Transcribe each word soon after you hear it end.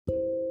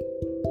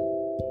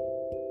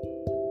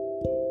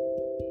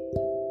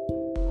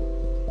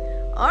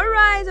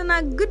Alright, on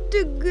a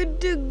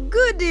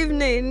good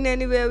evening.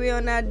 Anywhere we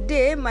on a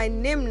day, my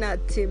name na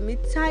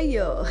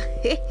Temitayo.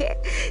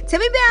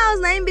 Temi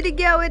Bells, na him be the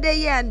girl with the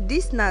year, and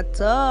this na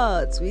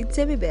thoughts with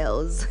Temi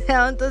Bells. I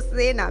want to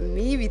say na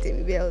me with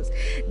Temi Bells.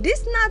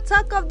 This na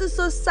talk of the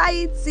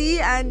society,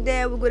 and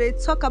then we're gonna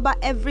talk about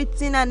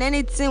everything and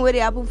anything where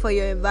they happen for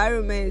your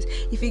environment.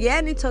 If you get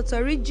any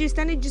totori gist,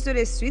 any gist with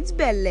a sweet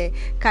belly,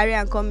 carry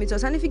and come with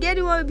us. And if you get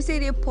the one we say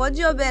they pod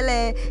your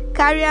belly,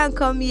 carry and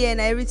come here,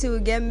 and everything will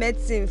get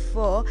medicine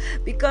for,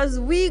 because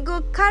we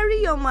go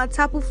carry your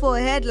matter for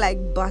head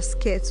like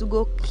baskets. We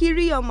go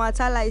carry your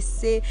matter like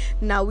say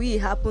now we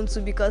happen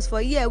to, because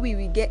for here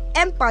we get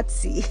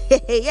empathy.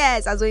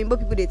 Yes, as when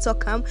people they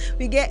talk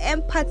we get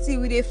empathy.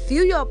 We they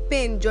feel your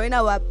pain, join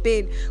our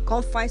pain,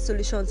 come find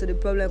solution to the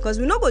problem, because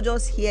we not go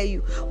just hear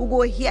you. We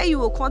go hear you,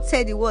 we can't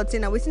tell the word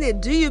thing and we think they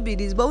do you be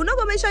this, but we not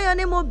go make sure your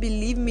name will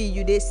believe me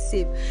you they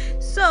safe.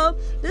 So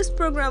this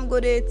program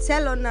go they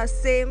tell on us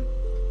say,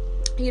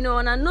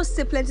 and I know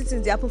say plenty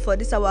things they happen for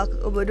this our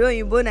obodo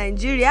oyinbo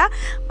Nigeria,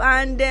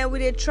 and then we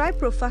dey try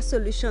provide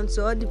solution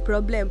to all the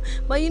problem.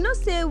 But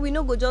say we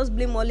no go just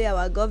blame only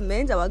our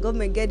government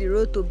get the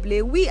role to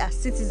play. We as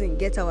citizens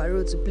get our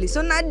role to play.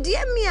 So now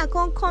dear me, I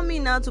can't come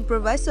in now to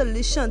provide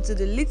solution to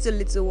the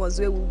little ones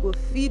where we go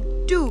feed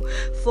do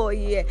for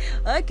year.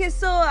 Okay,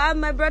 so I'm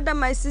my brother,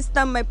 my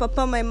sister, my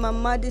papa, my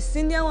mama, the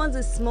senior ones,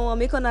 the small one,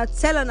 make on a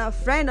tell on a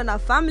friend, on a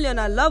family, on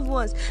our loved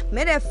ones.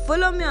 May they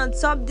follow me on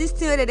top this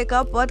thing where they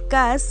call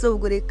podcast. So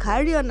we're gonna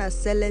carry on a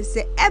sell and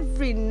say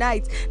every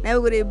night. Now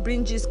we're gonna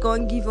bring just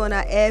con give on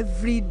her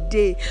every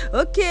day.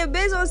 Okay,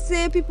 based on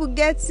say people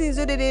get things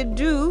that they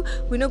do,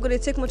 we're not gonna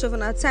take much of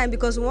our time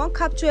because we won't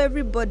capture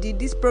everybody.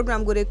 This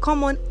program gonna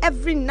come on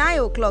every 9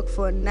 o'clock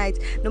for night.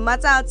 No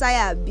matter how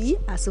tired I be,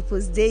 I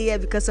suppose they here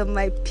because of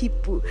my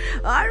people.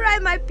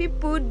 Alright, my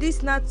people,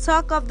 this not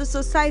talk of the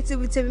society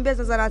with Temi Bells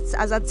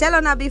as I tell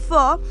on her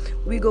before.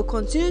 We go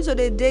continue to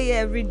the day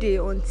every day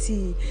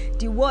until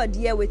the word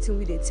here waiting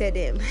with they tell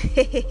them.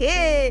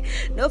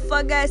 No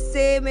forget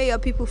say may your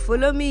people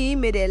follow me,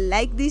 may they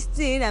like this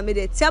thing, and may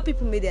they tell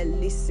people, may they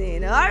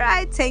listen.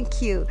 Alright,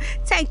 thank you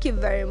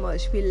very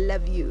much, we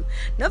love you.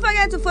 Don't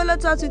forget to follow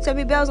Talks with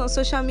Temi Bells on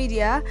social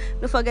media.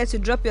 Don't forget to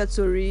drop your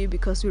story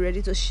because we're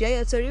ready to share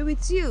your story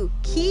with you.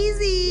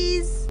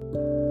 Kisses.